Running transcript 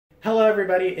Hello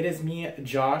everybody, it is me,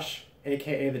 Josh,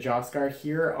 aka the Joscar,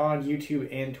 here on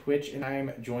YouTube and Twitch, and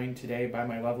I'm joined today by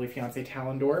my lovely fiance,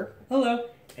 Talendor. Hello.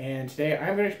 And today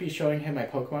I'm going to be showing him my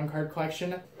Pokemon card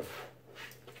collection.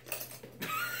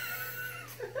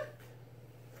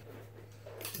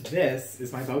 This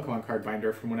is my Pokemon card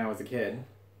binder from when I was a kid.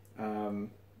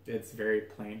 It's very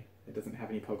plain. It doesn't have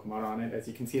any Pokemon on it. As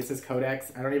you can see, it says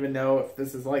Codex. I don't even know if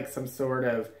this is like some sort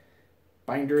of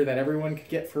binder that everyone could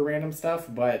get for random stuff,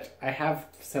 but I have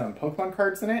some Pokemon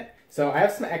cards in it. So I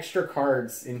have some extra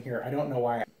cards in here. I don't know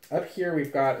why. Up here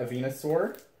we've got a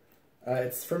Venusaur.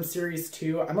 It's from Series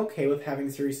 2. I'm okay with having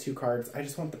Series 2 cards. I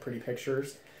just want the pretty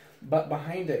pictures. But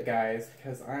behind it, guys,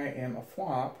 because I am a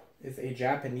flop, is a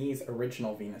Japanese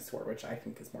original Venusaur, which I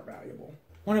think is more valuable.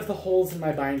 One of the holes in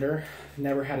my binder,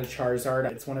 never had a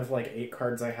Charizard. It's one of like 8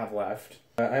 cards I have left.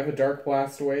 I have a Dark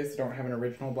Blastoise, don't have an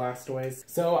original Blastoise.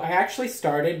 So I actually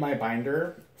started my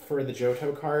binder for the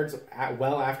Johto cards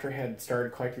well after I had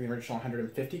started collecting the original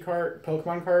 150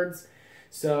 Pokemon cards.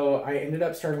 So I ended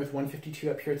up starting with 152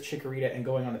 up here with Chikorita and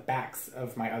going on the backs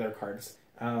of my other cards.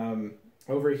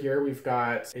 Over here we've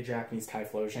got a Japanese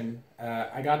Typhlosion.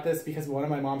 I got this because one of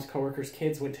my mom's coworkers'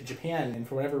 kids went to Japan, and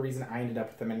for whatever reason I ended up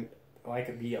with them, and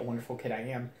like the wonderful kid I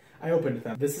am, I opened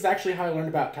them. This is actually how I learned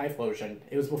about Typhlosion.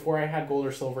 It was before I had Gold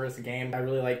or Silver as a game. I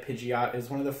really like Pidgeot. It was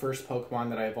one of the first Pokemon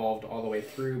that I evolved all the way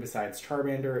through besides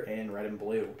Charmander in Red and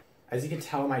Blue. As you can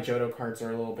tell, my Johto cards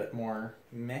are a little bit more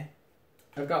meh.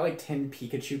 I've got like 10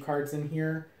 Pikachu cards in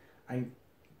here.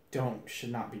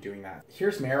 Should not be doing that.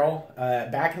 Here's Meryl.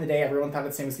 Back in the day, everyone thought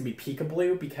its name was going to be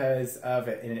Peekaboo because of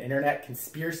an internet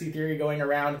conspiracy theory going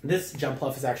around. This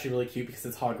Jumpluff is actually really cute because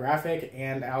it's holographic,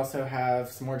 and I also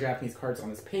have some more Japanese cards on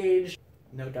this page.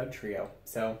 No Dugtrio,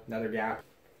 so another gap.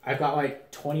 I've got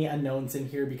like 20 unknowns in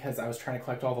here because I was trying to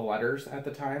collect all the letters at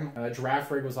the time. Giraffe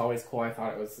Rig was always cool. I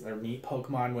thought it was a neat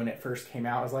Pokemon when it first came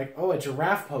out. I was like, oh, a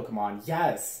giraffe Pokemon,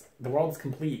 yes! The world's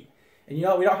complete. And you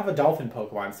know, we don't have a dolphin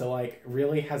Pokemon, so like,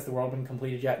 really, has the world been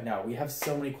completed yet? No, we have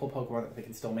so many cool Pokemon that they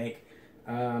can still make.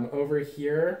 Over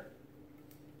here,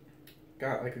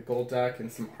 got like a Golduck and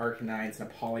some Arcanines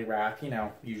and a Poliwrath, you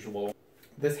know, usual.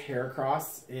 This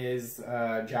Heracross is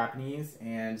Japanese,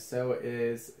 and so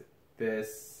is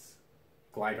this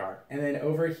Gligar. And then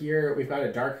over here, we've got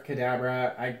a Dark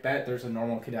Kadabra. I bet there's a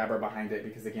normal Kadabra behind it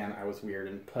because, again, I was weird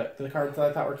and put the cards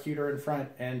that I thought were cuter in front,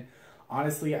 and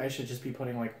honestly, I should just be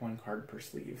putting like 1 card per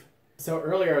sleeve. So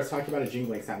earlier I was talking about a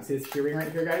jingling sound. See this keyring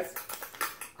right here, guys?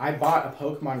 I bought a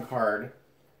Pokemon card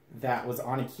that was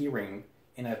on a keyring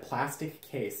in a plastic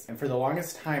case. And for the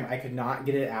longest time, I could not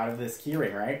get it out of this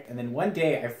keyring, right? And then one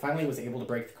day, I finally was able to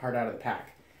break the card out of the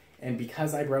pack. And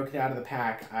because I broke it out of the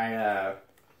pack, I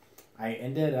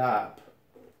ended up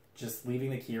just leaving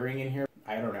the keyring in here.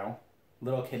 I don't know.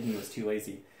 Little kid me was too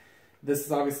lazy. This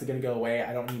is obviously going to go away.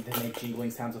 I don't need to make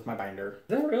jingling sounds with my binder.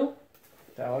 Is that real?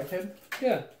 The Elekid?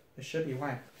 Yeah. It should be.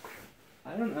 Why?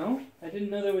 I don't know. I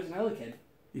didn't know there was an Elekid.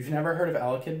 You've never heard of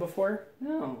Elekid before?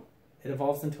 No. It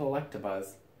evolves into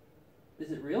Electabuzz.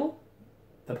 Is it real?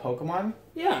 The Pokemon?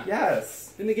 Yeah.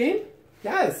 Yes. In the game?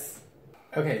 Yes.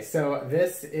 Okay, so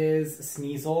this is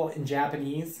Sneasel in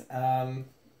Japanese.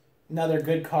 Another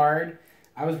good card.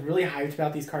 I was really hyped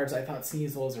about these cards. I thought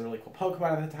Sneasel was a really cool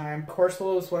Pokemon at the time.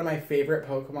 Corsola was one of my favorite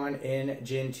Pokemon in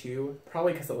Gen 2,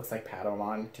 probably because it looks like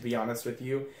Patamon, to be honest with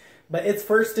you. But it's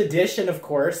first edition, of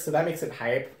course, so that makes it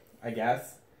hype, I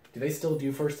guess. Do they still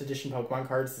do first edition Pokemon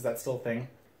cards? Is that still a thing?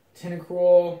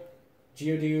 Tentacruel,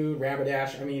 Geodude,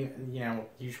 Rapidash, I mean, you know,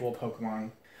 usual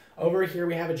Pokemon. Over here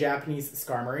we have a Japanese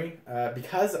Skarmory.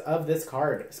 Because of this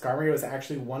card, Skarmory was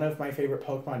actually one of my favorite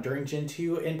Pokemon during Gen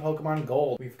 2 in Pokemon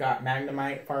Gold. We've got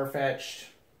Magnemite, Farfetch'd,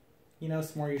 you know,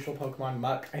 some more usual Pokemon.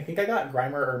 Muck. I think I got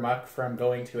Grimer or Muck from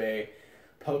going to a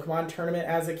Pokemon tournament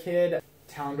as a kid.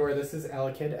 Talendor, this is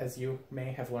Elekid, as you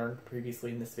may have learned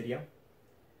previously in this video.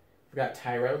 We've got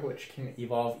Tyrogue, which can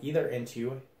evolve either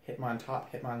into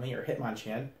Hitmontop, Hitmonlee, or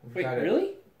Hitmonchan. Wait,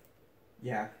 really?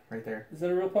 Yeah, right there. Is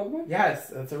that a real Pokemon? Yes,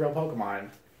 that's a real Pokemon.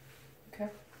 Okay.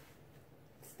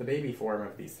 It's the baby form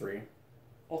of these 3.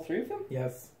 All 3 of them?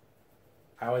 Yes.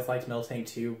 I always liked Miltank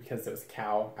too because it was a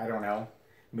cow. I don't know.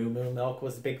 Moo Moo milk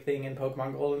was a big thing in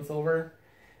Pokemon Gold and Silver.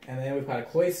 And then we've got a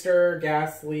Cloyster,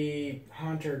 Ghastly,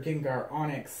 Haunter, Gengar,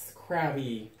 Onix,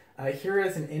 Krabby. Here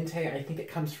is an Entei. I think it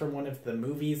comes from one of the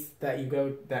movies that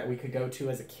we could go to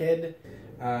as a kid.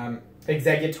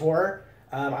 Exeggutor.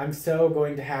 I'm so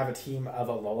going to have a team of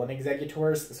Alolan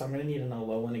Exeggutors, so I'm going to need an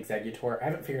Alolan Exeggutor. I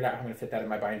haven't figured out how I'm going to fit that in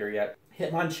my binder yet.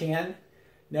 Hitmonchan.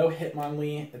 No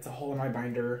Hitmonlee. It's a hole in my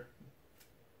binder.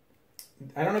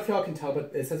 I don't know if y'all can tell,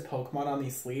 but it says Pokemon on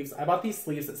these sleeves. I bought these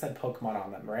sleeves that said Pokemon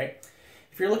on them, right?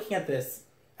 If you're looking at this,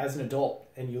 as an adult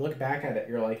and you look back at it,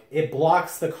 you're like, it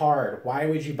blocks the card. Why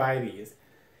would you buy these?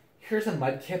 Here's a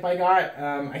Mudkip I got.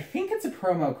 I think it's a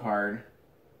promo card.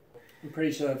 I'm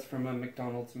pretty sure that's from a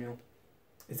McDonald's meal.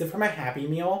 Is it from a Happy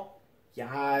Meal?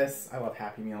 Yes, I love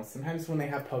Happy Meals. Sometimes when they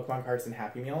have Pokemon cards in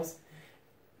Happy Meals,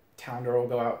 Townder will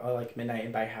go out like midnight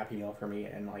and buy a Happy Meal for me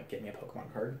and like get me a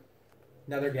Pokemon card.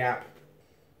 Another gap.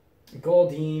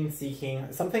 Goldeen,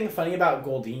 Seeking. Something funny about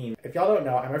Goldeen. If y'all don't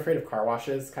know, I'm afraid of car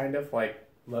washes, kind of like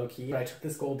low key. I took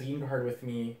this Goldeen card with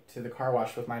me to the car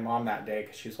wash with my mom that day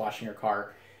because she was washing her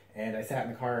car. And I sat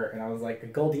in the car and I was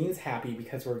like, Goldeen's happy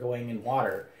because we're going in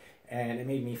water. And it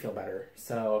made me feel better.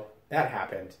 So that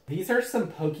happened. These are some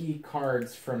Pokey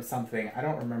cards from something. I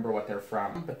don't remember what they're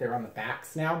from, but they're on the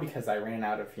backs now because I ran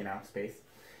out of, space.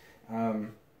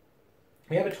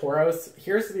 We have a Tauros.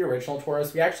 Here's the original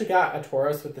Tauros. We actually got a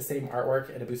Tauros with the same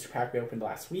artwork in a booster pack we opened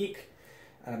last week.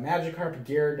 Magikarp,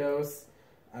 Gyarados,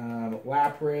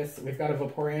 Lapras. We've got a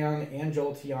Vaporeon and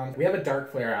Jolteon. We have a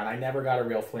Dark Flareon. I never got a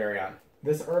real Flareon.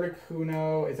 This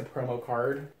Articuno is a promo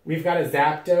card. We've got a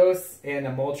Zapdos and a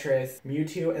Moltres,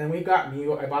 Mewtwo, and then we've got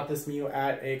Mew. I bought this Mew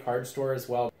at a card store as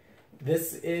well.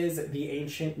 This is the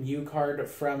ancient Mew card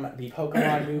from the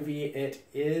Pokemon movie. It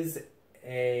is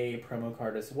a promo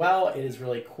card as well. It is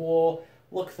really cool.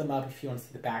 Look them up if you want to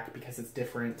see the back because it's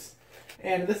different.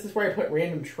 And this is where I put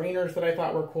random trainers that I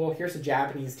thought were cool. Here's a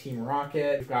Japanese Team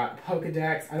Rocket. We've got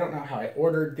Pokedex. I don't know how I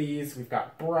ordered these. We've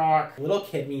got Brock. Little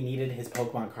kid me needed his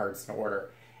Pokemon cards to order.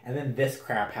 And then this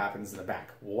crap happens in the back.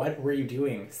 What were you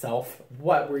doing, self?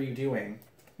 What were you doing?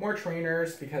 More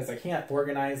trainers because I can't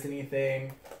organize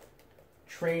anything.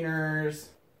 Trainers.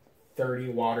 30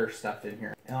 water stuff in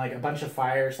here. And like a bunch of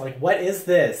fires. Like, what is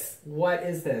this? What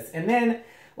is this? And then,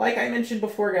 like I mentioned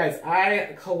before, guys,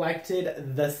 I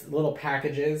collected this little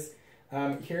packages.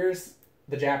 Here's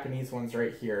the Japanese ones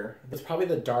right here. It's probably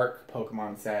the dark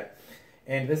Pokemon set.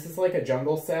 And this is like a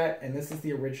jungle set, and this is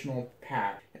the original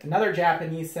pack. Another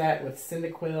Japanese set with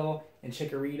Cyndaquil and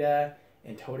Chikorita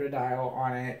and Totodile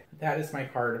on it. That is my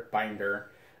card binder.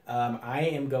 I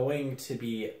am going to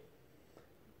be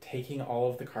taking all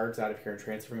of the cards out of here and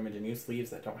transferring them into new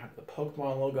sleeves that don't have the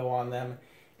Pokemon logo on them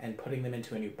and putting them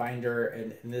into a new binder.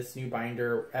 And this new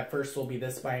binder, at first will be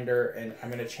this binder, and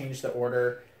I'm going to change the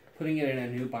order. Putting it in a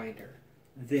new binder.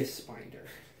 This binder.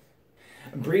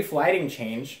 A brief lighting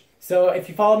change. So if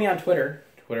you follow me on Twitter,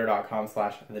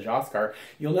 twitter.com/thejoscar,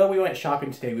 you'll know we went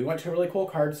shopping today. We went to a really cool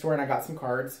card store and I got some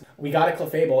cards. We got a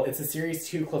Clefable. It's a Series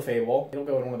 2 Clefable. It'll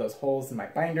go in one of those holes in my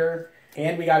binder.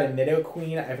 And we got a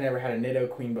Nidoqueen. I've never had a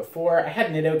Nidoqueen before. I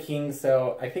had Nidoking,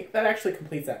 so I think that actually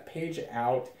completes that page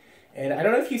out. And I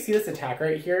don't know if you see this attack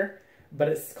right here, but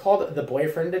it's called the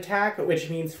Boyfriend Attack, which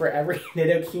means for every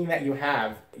Nidoking that you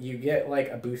have, you get like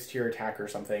a boost to your attack or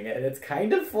something. And it's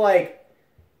kind of like,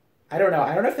 I don't know.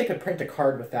 I don't know if they could print a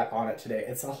card with that on it today.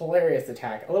 It's a hilarious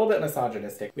attack. A little bit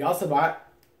misogynistic. We also bought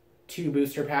 2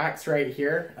 booster packs right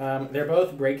here. They're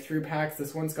both breakthrough packs.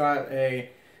 This one's got a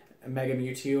Mega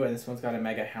Mewtwo, and this one's got a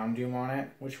Mega Houndoom on it.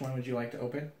 Which one would you like to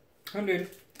open? Houndoom.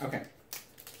 Okay.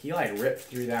 He like ripped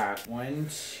through that. 1,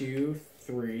 2,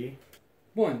 3.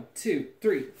 1, 2,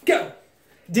 3, go!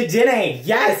 Dedenne!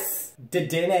 Yes!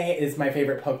 Dedenne is my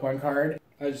favorite Pokemon card.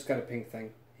 I just got a pink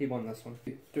thing. He won this one.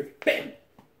 2, 3, bam!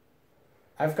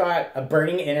 I've got a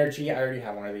Burning Energy. I already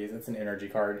have one of these. It's an energy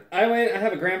card. I win. I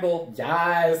have a Gramble.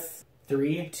 Yes!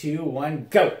 3, 2, 1,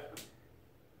 go!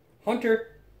 Hunter.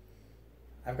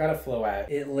 I've got a Floette.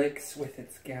 It licks with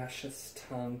its gaseous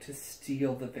tongue to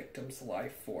steal the victim's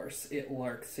life force. It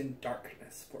lurks in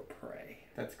darkness for prey.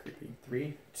 That's creepy.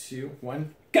 3, 2,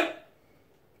 1, go!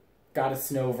 Got a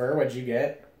Snover. What'd you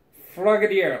get?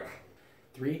 Frogadier.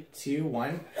 3, 2,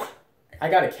 1. I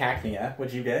got a Cacnea.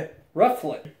 What'd you get?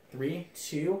 Rufflet. 3,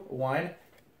 2, 1.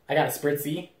 I got a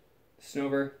Spritzy.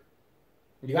 Snover.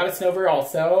 You got a Snover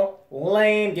also?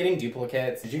 Lame. Getting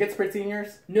duplicates. Did you get Spritzy in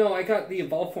yours? No, I got the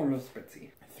evolved form of Spritzy.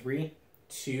 3,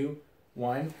 2,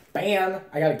 1. Bam!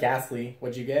 I got a Ghastly.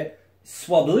 What'd you get?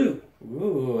 Swablu.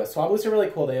 Ooh, Swablu's are really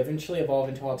cool. They eventually evolve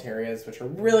into Alterias, which are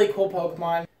really cool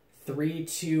Pokemon. 3,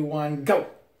 2, 1, go!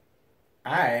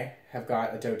 I have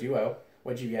got a Doduo.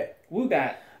 What'd you get?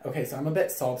 Woobat. Okay, so I'm a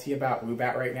bit salty about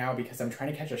Woobat right now because I'm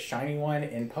trying to catch a shiny one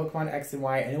in Pokemon X and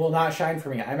Y, and it will not shine for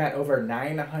me. I'm at over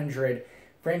 900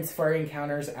 Friend Safari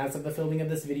encounters as of the filming of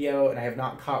this video, and I have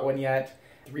not caught one yet.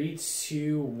 3,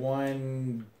 2,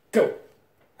 1, go!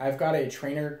 I've got a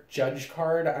Trainer Judge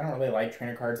card. I don't really like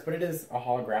trainer cards, but it is a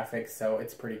holographic, so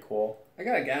it's pretty cool. I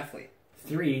got a Ghastly.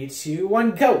 3, 2,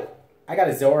 1, go! I got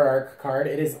a Zoroark card.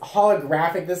 It is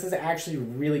holographic. This is actually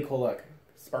really cool. Look.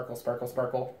 Sparkle, sparkle,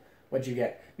 sparkle. What'd you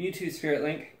get? Mewtwo Spirit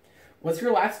Link. Was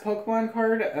your last Pokemon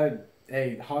card a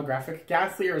a holographic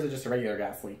Ghastly, or is it just a regular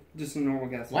Ghastly? Just a normal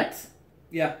Ghastly. What?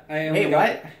 Yeah, I only Wait, got...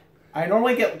 what? I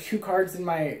normally get 2 cards in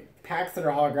my packs that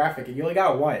are holographic, and you only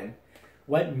got 1.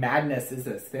 What madness is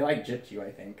this? They like gypped you,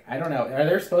 I think. I don't know. Are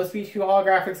there supposed to be 2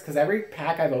 holographics? Because every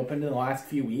pack I've opened in the last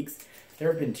few weeks, there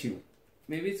have been 2.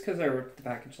 Maybe it's because I ripped the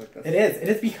package like this. It is. It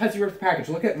is because you ripped the package.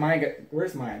 Look at mine.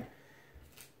 Where's mine?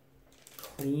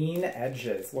 Clean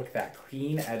edges. Look at that.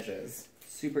 Clean edges.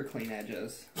 Super clean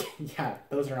edges. Yeah,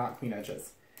 those are not clean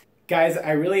edges. Guys,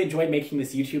 I really enjoyed making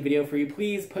this YouTube video for you.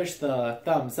 Please push the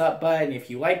thumbs up button if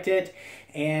you liked it,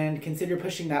 and consider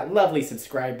pushing that lovely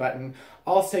subscribe button.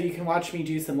 Also, you can watch me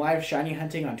do some live shiny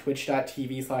hunting on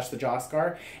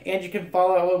twitch.tv/thejawscar, and you can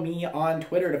follow me on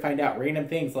Twitter to find out random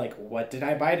things like what did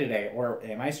I buy today, or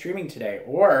am I streaming today,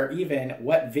 or even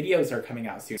what videos are coming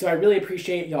out soon. So I really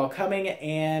appreciate y'all coming,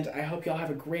 and I hope y'all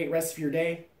have a great rest of your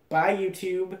day. Bye,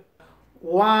 YouTube.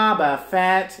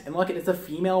 Wobbuffet. And look, it's a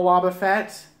female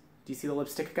Wobbuffet. Do you see the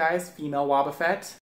lipstick, guys? Female Wobbuffet.